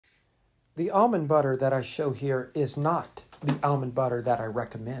The almond butter that I show here is not the almond butter that I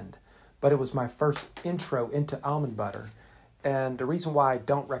recommend, but it was my first intro into almond butter. And the reason why I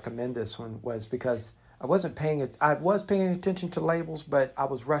don't recommend this one was because I was paying attention to labels, but I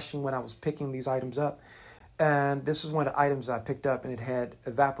was rushing when I was picking these items up. And this is one of the items I picked up, and it had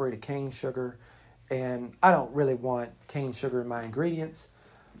evaporated cane sugar. And I don't really want cane sugar in my ingredients,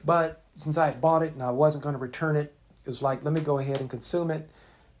 but since I had bought it and I wasn't going to return it, it was like, let me go ahead and consume it.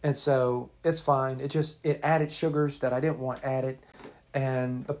 And so it's fine. It added sugars that I didn't want added.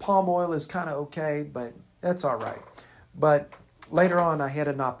 And the palm oil is kind of okay, but that's all right. But later on, I had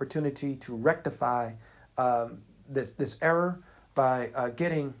an opportunity to rectify this error by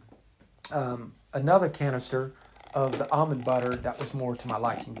getting another canister of the almond butter that was more to my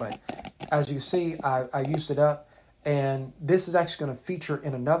liking. But as you see, I used it up. And this is actually going to feature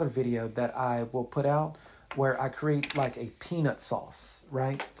in another video that I will put out where I create like a peanut sauce,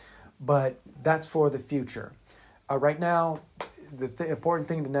 right? But that's for the future. Right now, the important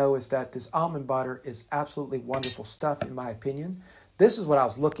thing to know is that this almond butter is absolutely wonderful stuff, in my opinion. This is what I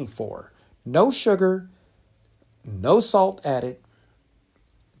was looking for. No sugar, no salt added,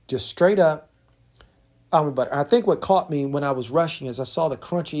 just straight up almond butter. And I think what caught me when I was rushing is I saw the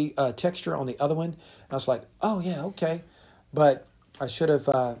crunchy texture on the other one. And I was like, oh, yeah, okay. But I should have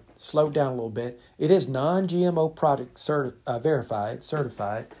slowed down a little bit. It is non-GMO product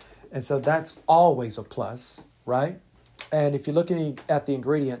certified. And so that's always a plus, right? And if you're looking at the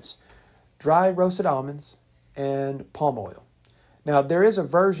ingredients, dry roasted almonds and palm oil. Now, there is a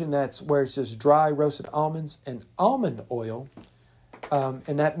version that's where it says dry roasted almonds and almond oil.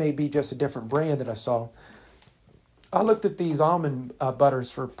 And that may be just a different brand that I saw. I looked at these almond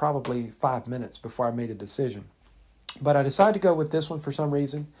butters for probably 5 minutes before I made a decision. But I decided to go with this one for some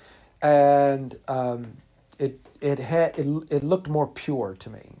reason. And it looked more pure to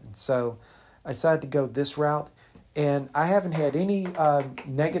me. And so I decided to go this route. And I haven't had any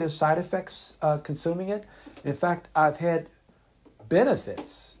negative side effects consuming it. In fact, I've had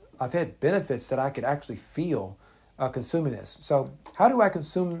benefits. I've had benefits that I could actually feel consuming this. So how do I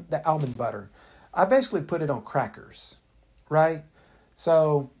consume the almond butter? I basically put it on crackers, right?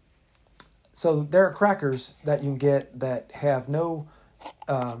 So there are crackers that you can get that have no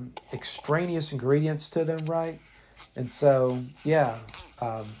extraneous ingredients to them, right? And so, yeah.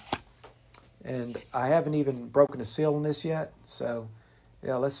 And I haven't even broken a seal on this yet. So,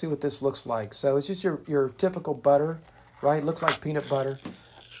 yeah, let's see what this looks like. So it's just your typical butter, right? Looks like peanut butter.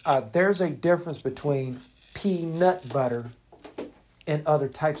 There's a difference between peanut butter and other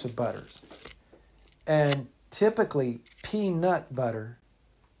types of butters. And typically, peanut butter,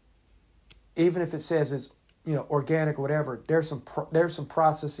 even if it says it's organic or whatever, there's some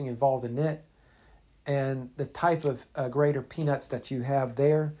processing involved in it, and the type of grated peanuts that you have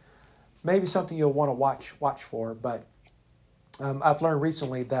there, maybe something you'll want to watch for. But I've learned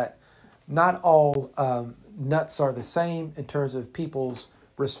recently that not all nuts are the same in terms of people's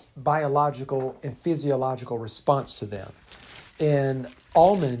biological and physiological response to them. And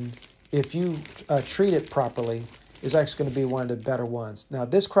almond, if you treat it properly, is actually going to be one of the better ones. Now,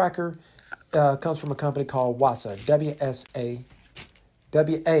 this cracker comes from a company called WASA, W-S-A,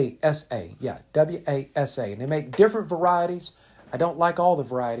 W-A-S-A, yeah, W-A-S-A. And they make different varieties. I don't like all the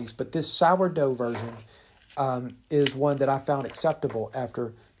varieties, but this sourdough version is one that I found acceptable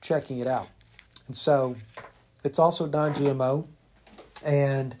after checking it out. And so it's also non-GMO.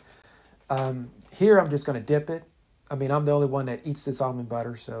 And here I'm just going to dip it. I mean, I'm the only one that eats this almond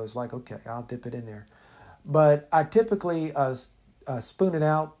butter, so it's like, okay, I'll dip it in there. But I typically spoon it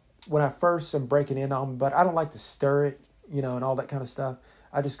out when I first am breaking in almond butter. I don't like to stir it, and all that kind of stuff.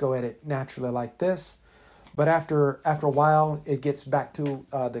 I just go at it naturally like this. But after a while, it gets back to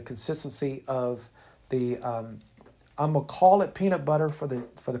the consistency of the. I'm gonna call it peanut butter for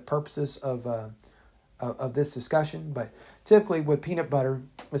the purposes of this discussion. But typically with peanut butter,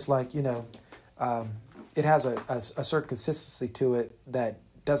 it's like it has a certain consistency to it that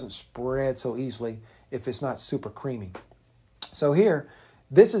doesn't spread so easily if it's not super creamy. So here,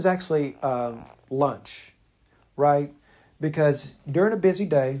 this is actually lunch, right? Because during a busy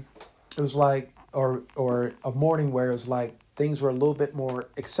day, it was like, or a morning where it was like things were a little bit more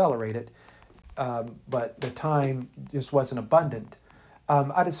accelerated, but the time just wasn't abundant.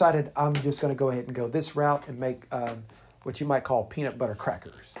 I decided I'm just going to go ahead and go this route and make what you might call peanut butter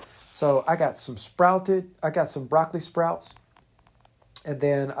crackers. So I got some broccoli sprouts, and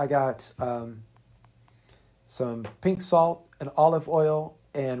then I got some pink salt and olive oil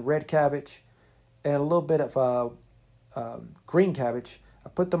and red cabbage and a little bit of green cabbage. I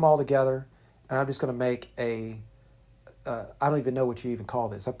put them all together, and I'm just going to make I don't even know what you even call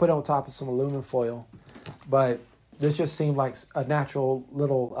this. I put it on top of some aluminum foil, but this just seemed like a natural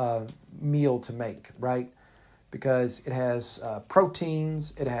little meal to make, right? Because it has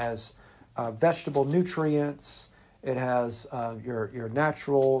proteins, it has vegetable nutrients, it has your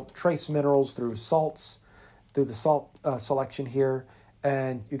natural trace minerals through salts, through the salt selection here,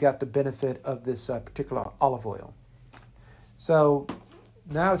 and you got the benefit of this particular olive oil. So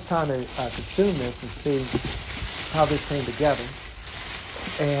now it's time to consume this and see how this came together.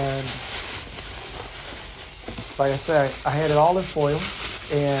 And like I said, I had it all in foil,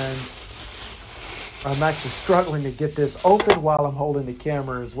 and I'm actually struggling to get this open while I'm holding the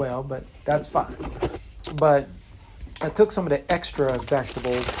camera as well, but that's fine. But I took some of the extra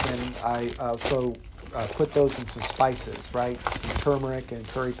vegetables and I also put those in some spices, right? Some turmeric and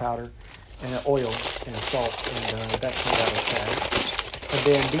curry powder and oil and salt, and that turned out okay. And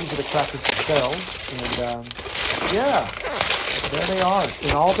then these are the crackers themselves, and yeah, there they are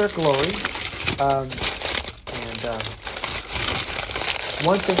in all their glory.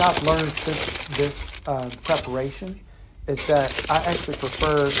 One thing I've learned since this preparation is that I actually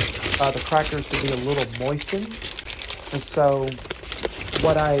prefer the crackers to be a little moistened. And so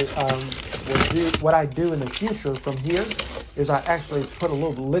what I do in the future from here is I actually put a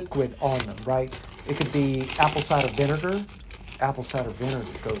little liquid on them, right? It could be apple cider vinegar. Apple cider vinegar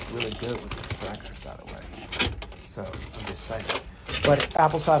goes really good with these crackers, by the way. So I'm just saying. But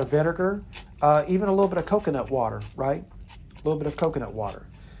apple cider vinegar, even a little bit of coconut water, right? A little bit of coconut water.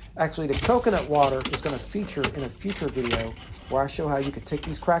 Actually, the coconut water is going to feature in a future video where I show how you can take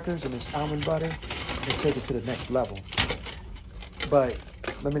these crackers and this almond butter and take it to the next level. But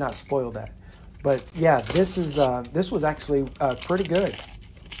let me not spoil that. But yeah, this was actually pretty good.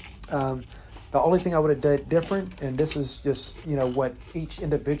 The only thing I would have done different, and this is just what each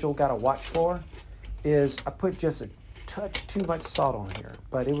individual got to watch for, is I put just a touch too much salt on here,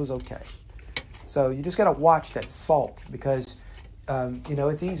 but it was okay. So you just got to watch that salt because,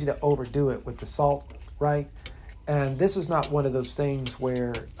 it's easy to overdo it with the salt, right? And this is not one of those things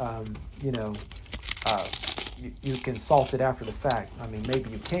where, you can salt it after the fact. I mean, maybe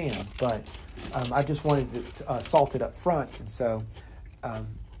you can, but I just wanted to salt it up front. And so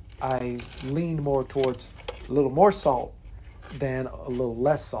I leaned more towards a little more salt than a little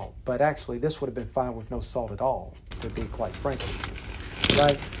less salt. But actually, this would have been fine with no salt at all, to be quite frank with you,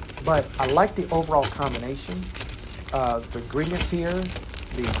 right? But I like the overall combination of ingredients here,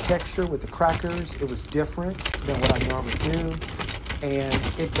 the texture with the crackers. It was different than what I normally do, and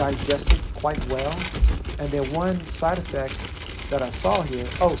it digested quite well. And then one side effect that I saw here,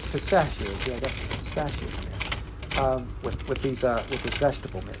 it's pistachios. Yeah, I got some pistachios in there with this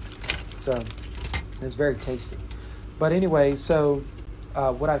vegetable mix. So it's very tasty. But anyway, so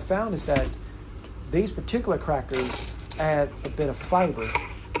what I found is that these particular crackers add a bit of fiber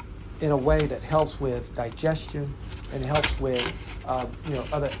in a way that helps with digestion and helps with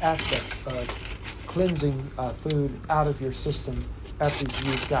other aspects of cleansing food out of your system after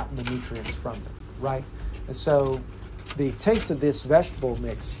you've gotten the nutrients from them, right? And so the taste of this vegetable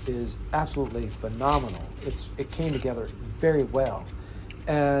mix is absolutely phenomenal. It came together very well.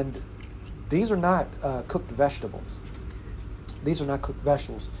 And these are not cooked vegetables. These are not cooked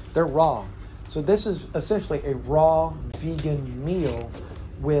vegetables. They're raw. So this is essentially a raw vegan meal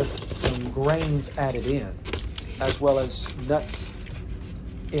with some grains added in, as well as nuts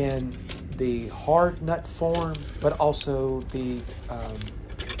in the hard nut form, but also the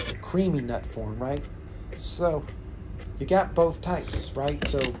creamy nut form, right? So you got both types, right?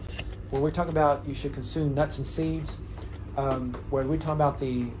 So when we're talking about you should consume nuts and seeds, where we're talking about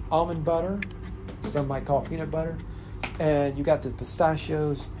the almond butter, some might call it peanut butter, and you got the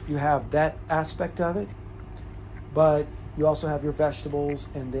pistachios, you have that aspect of it, but you also have your vegetables,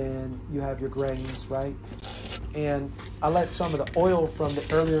 and then you have your grains, right? And I let some of the oil from the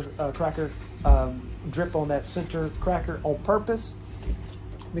earlier cracker drip on that center cracker on purpose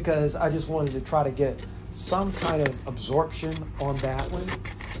because I just wanted to try to get some kind of absorption on that one.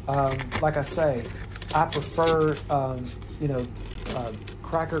 Like I say, I prefer,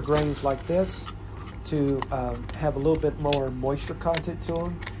 cracker grains like this to have a little bit more moisture content to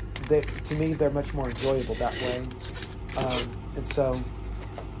them. To me, they're much more enjoyable that way. And so,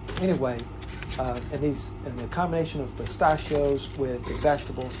 anyway, and the combination of pistachios with the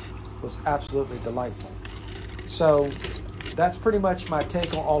vegetables was absolutely delightful. So that's pretty much my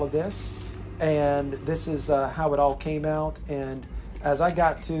take on all of this. And this is how it all came out. And as I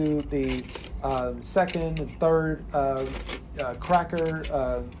got to the second and third cracker,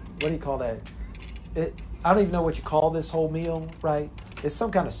 what do you call that? I don't even know what you call this whole meal, right? It's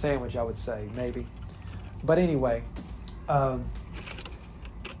some kind of sandwich, I would say, maybe. But anyway, um,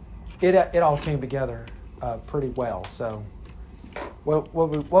 it all came together pretty well. So what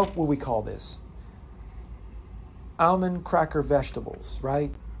will we call this? Almond cracker vegetables,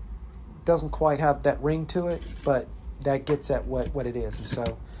 right? Doesn't quite have that ring to it, but that gets at what it is.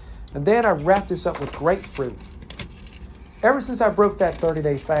 And then I wrapped this up with grapefruit. Ever since I broke that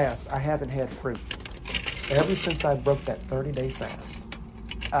 30-day fast, I haven't had fruit. Ever since I broke that 30-day fast,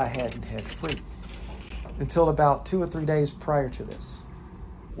 I hadn't had fruit until about 2 or 3 days prior to this,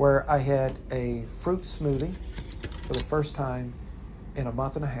 where I had a fruit smoothie for the first time in a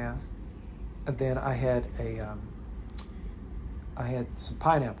month and a half, and then I had some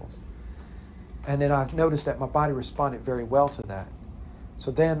pineapples, and then I noticed that my body responded very well to that.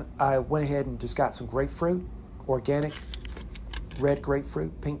 So then I went ahead and just got some grapefruit, organic red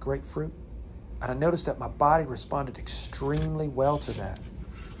grapefruit, pink grapefruit, and I noticed that my body responded extremely well to that,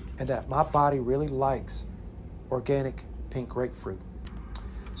 and that my body really likes organic pink grapefruit.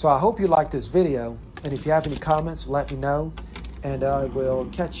 So I hope you liked this video, and if you have any comments, let me know, and I will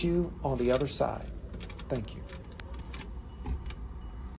catch you on the other side. Thank you.